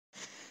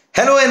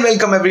Hello and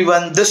welcome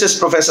everyone. This is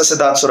Professor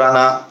Siddharth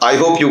Surana. I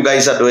hope you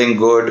guys are doing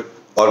good.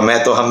 और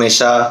मैं तो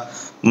हमेशा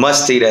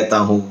मस्त ही रहता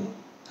हूँ.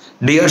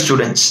 Dear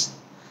students,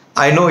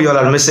 I know you all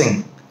are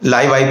missing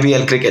live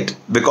IPL cricket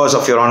because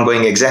of your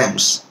ongoing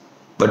exams.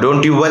 But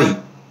don't you worry.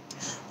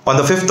 On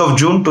the 5th of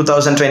June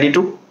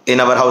 2022, in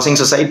our housing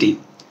society,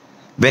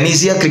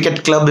 Venezia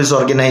Cricket Club is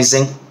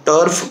organizing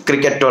turf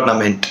cricket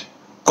tournament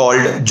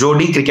called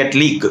Jodi Cricket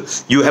League.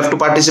 You have to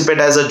participate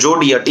as a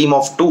Jodi, a team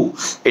of two.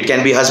 It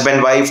can be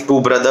husband, wife, two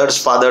brothers,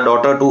 father,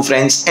 daughter, two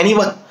friends,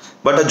 anyone,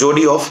 but a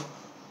Jodi of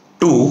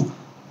two.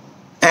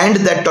 And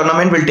that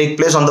tournament will take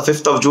place on the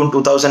 5th of June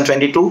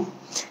 2022.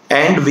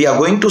 And we are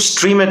going to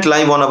stream it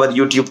live on our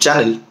YouTube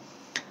channel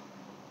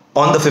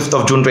on the 5th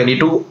of June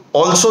 22.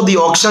 Also, the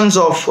auctions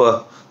of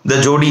the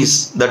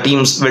Jodis, the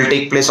teams, will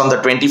take place on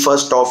the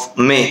 21st of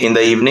May in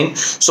the evening.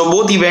 So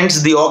both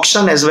events, the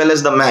auction as well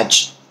as the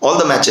match, all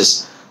the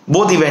matches,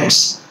 both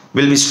events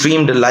will be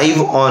streamed live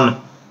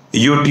on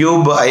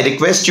YouTube. I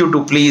request you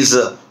to please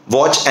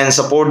watch and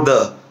support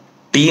the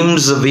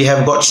teams. We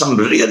have got some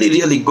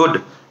really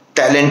good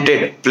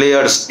talented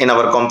players in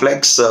our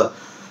complex.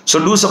 So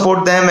do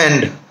support them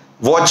and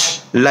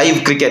watch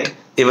live cricket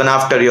even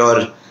after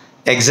your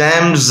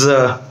exams.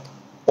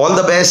 All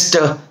the best.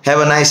 Have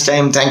a nice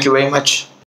time. Thank you very much.